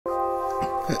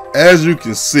As you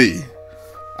can see,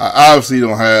 I obviously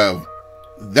don't have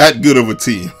that good of a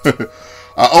team.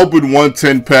 I opened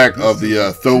 110 pack of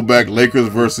the throwback Lakers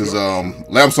versus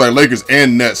Lakers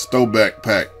and Nets throwback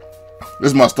pack.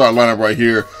 This is my start lineup right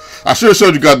here. I should have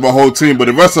showed you guys my whole team, but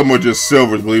the rest of them are just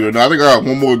silvers, believe it or not. I think I got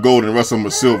one more gold and the rest of them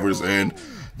are silvers. And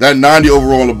that 90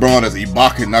 overall LeBron as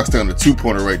Ibaka knocks down the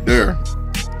two-pointer right there.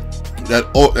 That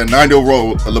 90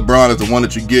 overall LeBron is the one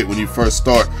that you get when you first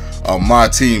start my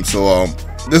team. So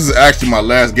this is actually my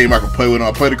last game I can play with him.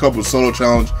 I played a couple of solo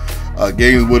challenge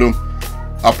games with him.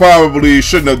 I probably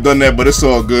shouldn't have done that, but it's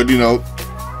all good, you know.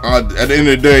 At the end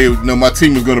of the day, you know, my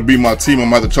team is going to be my team. I'm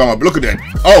about to try my. Look at that!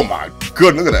 Oh my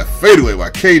goodness! Look at that fadeaway by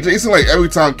KG. It seems like every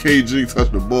time KG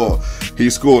touched the ball,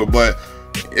 he scored. But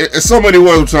it's so many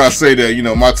words I'm trying to say that, you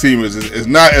know, my team is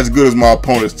not as good as my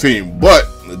opponent's team. But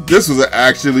this was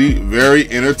actually very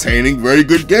entertaining, very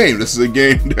good game. This is a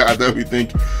game that I definitely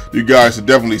think you guys should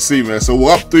definitely see, man. So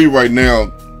we're up 3 right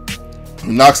now.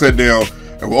 Knocks that down,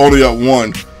 and we're only up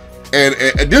 1. And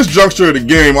at this juncture of the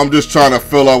game, I'm just trying to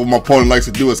fill out what my opponent likes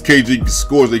to do as KG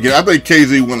scores again. I think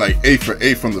KG went like 8 for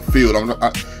 8 from the field.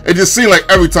 It just seemed like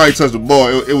every time he touched the ball,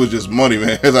 it was just money,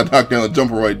 man. As I knocked down the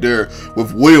jumper right there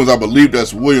with Williams, I believe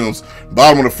that's Williams.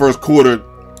 Bottom of the first quarter,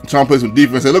 trying to play some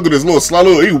defense. Hey, look at this little slide.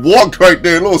 He walked right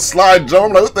there, little slide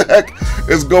jump. I'm like, what the heck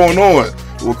is going on?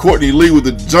 With Courtney Lee with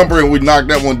the jumper, and we knocked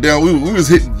that one down. We was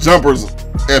hitting jumpers.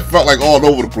 It felt like all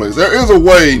over the place. There is a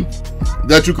way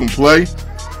that you can play.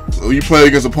 When you play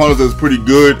against opponents that's pretty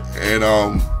good,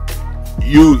 and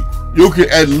you can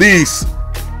at least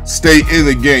stay in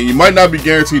the game. You might not be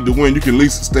guaranteed to win. You can at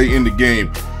least stay in the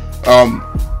game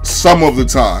some of the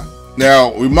time.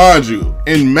 Now, remind you,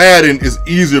 in Madden, it's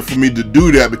easier for me to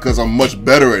do that because I'm much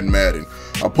better at Madden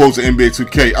opposed to NBA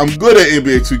 2K. I'm good at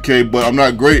NBA 2K, but I'm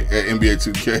not great at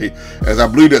NBA 2K, as I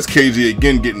believe that's KG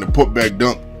again getting the putback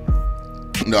dunk.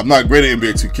 No, I'm not great at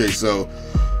NBA 2K, so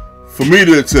for me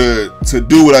to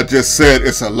do what I just said,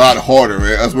 it's a lot harder,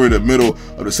 man. As we're in the middle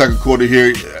of the second quarter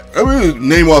here, let me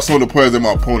name off some of the players that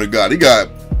my opponent got. He got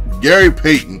Gary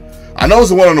Payton. I know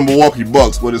it's one of the Milwaukee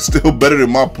Bucks, but it's still better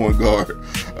than my point guard.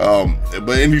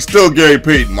 And he's still Gary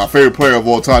Payton, my favorite player of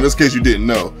all time, just in case you didn't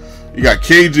know. You got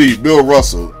KG, Bill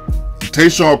Russell,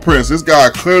 Tayshaun Prince. This guy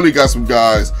clearly got some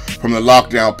guys from the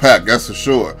lockdown pack, that's for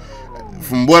sure.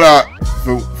 From what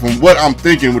I'm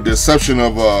thinking, with the exception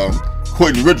of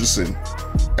Quentin Richardson,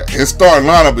 his starting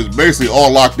lineup is basically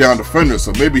all lockdown defenders,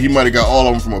 so maybe he might have got all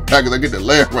of them from a package. I get the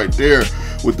layup right there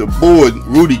with the board.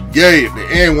 Rudy Gay at the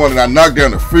end one, and I knocked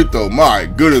down the free throw. My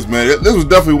goodness, man, this was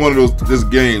definitely one of those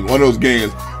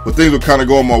games where things were kind of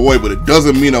going my way, but it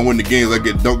doesn't mean I win the games I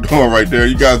get dunked on right there.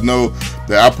 You guys know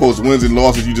that I post wins and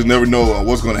losses. You just never know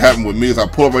what's going to happen with me. As I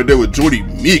pull up right there with Jordy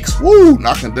Meeks, woo,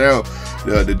 knocking down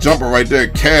the jumper right there.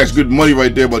 Cash, good money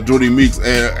right there by Jordy Meeks.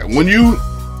 And when you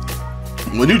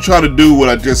try to do what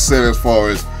I just said, as far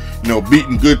as, you know,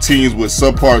 beating good teams with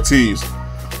subpar teams,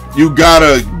 you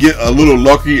gotta get a little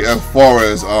lucky. As far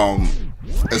as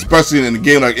especially in a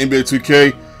game like NBA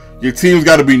 2K, your team's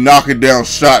got to be knocking down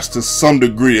shots to some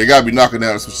degree. They got to be knocking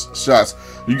down some shots.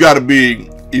 You got to be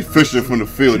efficient from the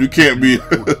field. You can't be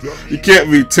you can't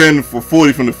be 10 for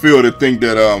 40 from the field and think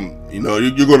that you know,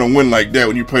 you're going to win like that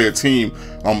when you play a team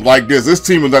like this. This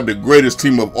team is not the greatest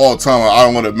team of all time. I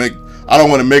don't want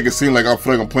to make it seem like I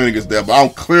feel like I'm playing against that, but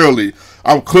I'm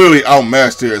clearly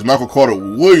outmatched here as Michael Carter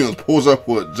Williams pulls up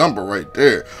for a jumper right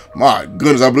there. My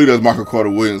goodness, I believe that's Michael Carter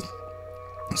Williams.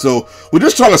 So we're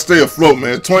just trying to stay afloat,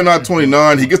 man.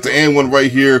 29-29. He gets the and one right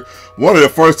here. One of the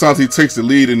first times he takes the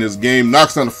lead in this game.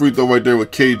 Knocks down the free throw right there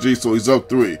with KG, so he's up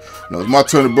 3. Now it's my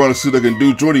turn to burn and see what I can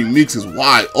do. Jordy Meeks is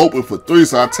wide open for 3,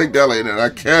 so I take that like that and I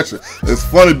catch it. It's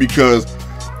funny because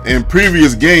in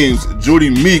previous games, Jordy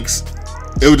Meeks,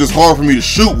 it was just hard for me to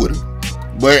shoot with him.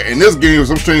 But in this game, for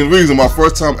some strange reason, my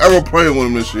first time ever playing with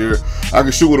him this year, I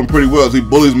can shoot with him pretty well. As he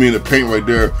bullies me in the paint right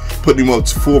there, putting him up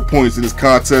to 4 points in this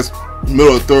contest.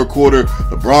 Middle of the third quarter,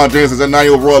 LeBron James is at 90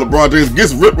 overall. LeBron James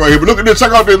gets ripped right here. But look at this.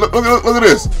 Check out this. Look at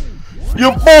this.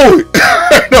 Your boy.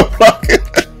 Ain't no blocking.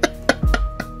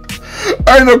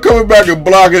 I ain't no coming back and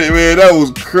blocking it, man. That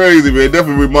was crazy, man. It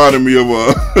definitely reminded me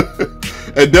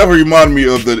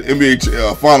of the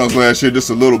NBA Finals last year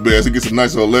just a little bit. As he gets a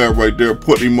nice little layup right there,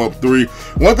 putting him up 3.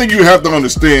 One thing you have to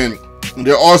understand,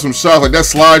 there are some shots like that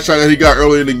slide shot that he got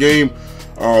early in the game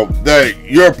that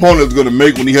your opponent is going to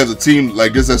make when he has a team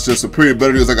like this that's just superior.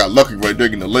 Better than I got lucky right there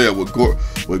getting the layup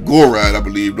with Gorad, I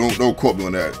believe. Don't quote me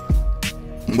on that.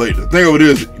 But the thing of it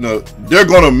is, you know, they're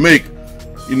going to make,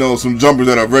 you know, some jumpers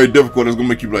that are very difficult. It's going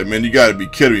to make you be like, man, you got to be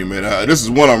kidding me, man. This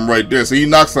is one of them right there. So he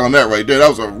knocks down that right there. That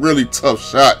was a really tough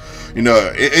shot. You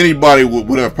know, anybody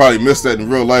would have probably missed that in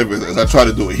real life as I tried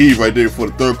to do a heave right there before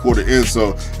the third quarter ends.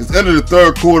 So it's the end of the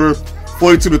third quarter,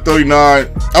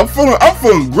 42-39. I'm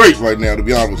feeling great right now, to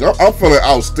be honest with you. I'm feeling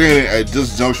outstanding at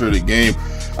this juncture of the game.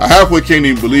 I halfway can't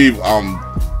even believe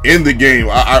in the game.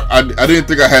 I didn't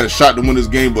think I had a shot to win this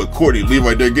game, but Courtney Lee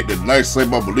right there getting a nice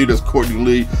save. I believe that's Courtney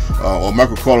Lee or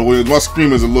Michael Carter Williams. My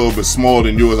screen is a little bit smaller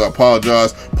than yours. I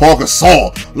apologize. Paul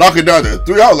Gasol knocking down that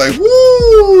three. I was like,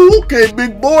 woo, okay,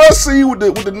 big boy. I see you with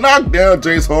the knockdown.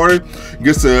 James Harden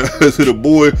gets to the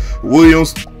boy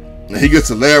Williams. And he gets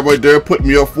a lab right there, putting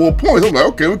me up 4 points. I'm like,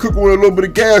 okay, we're cooking with a little bit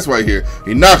of gas right here.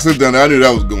 He knocks it down. I knew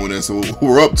that was going in. So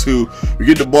we're up 2. We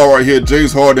get the ball right here.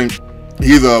 James Harden.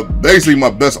 He's basically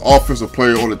my best offensive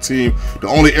player on the team. The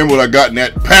only emerald I got in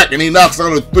that pack, and he knocks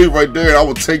down a 3 right there. I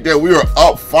will take that. We are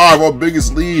up 5, our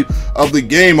biggest lead of the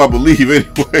game, I believe,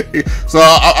 anyway. So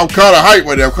I'm kind of hyped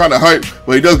right there. I'm kind of hyped,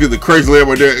 but he does get the crazy layup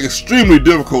right there. Extremely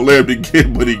difficult layup to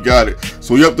get, but he got it.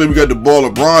 So we up there. We got the ball.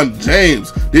 LeBron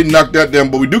James didn't knock that down,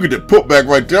 but we do get the putback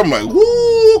right there. I'm like,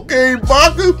 woo, okay,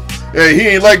 Baca. Hey, he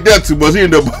ain't like that too much. He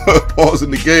ended up pausing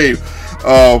the game.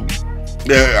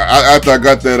 Yeah, after I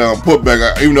got that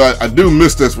putback, even though I do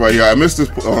miss this right here, I missed this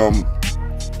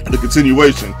the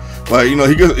continuation. But you know,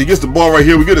 he gets the ball right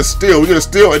here. We get a steal,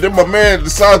 and then my man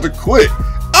decides to quit.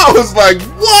 I was like,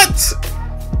 what?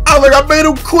 I was like, I made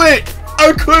him quit.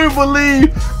 I couldn't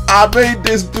believe I made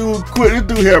this dude quit.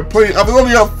 This dude had plenty. I was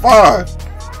only up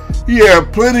 5. He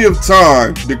had plenty of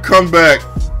time to come back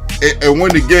and win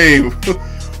the game,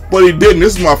 but he didn't.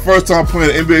 This is my first time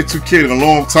playing NBA 2K in a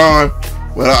long time.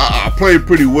 But I played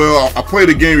pretty well. I played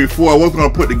the game before. I wasn't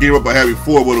going to put the game up I had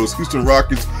before, but it was Houston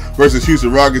Rockets versus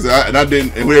Houston Rockets, and I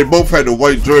didn't. And they both had the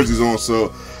white jerseys on,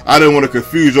 so I didn't want to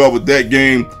confuse y'all with that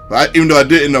game. But even though I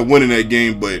did end up winning that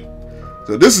game, but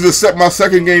so this is my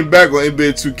second game back on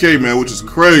NBA 2K, man, which is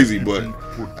crazy. But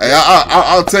hey,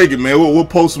 I'll take it, man. We'll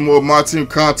post some more of my team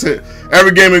content.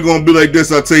 Every game ain't gonna be like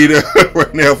this. I'll tell you that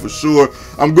right now for sure.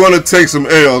 I'm going to take some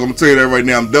L's. I'm gonna tell you that right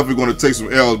now. I'm definitely going to take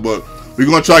some L's, but we're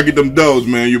going to try to get them dubs,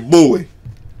 man. Your boy.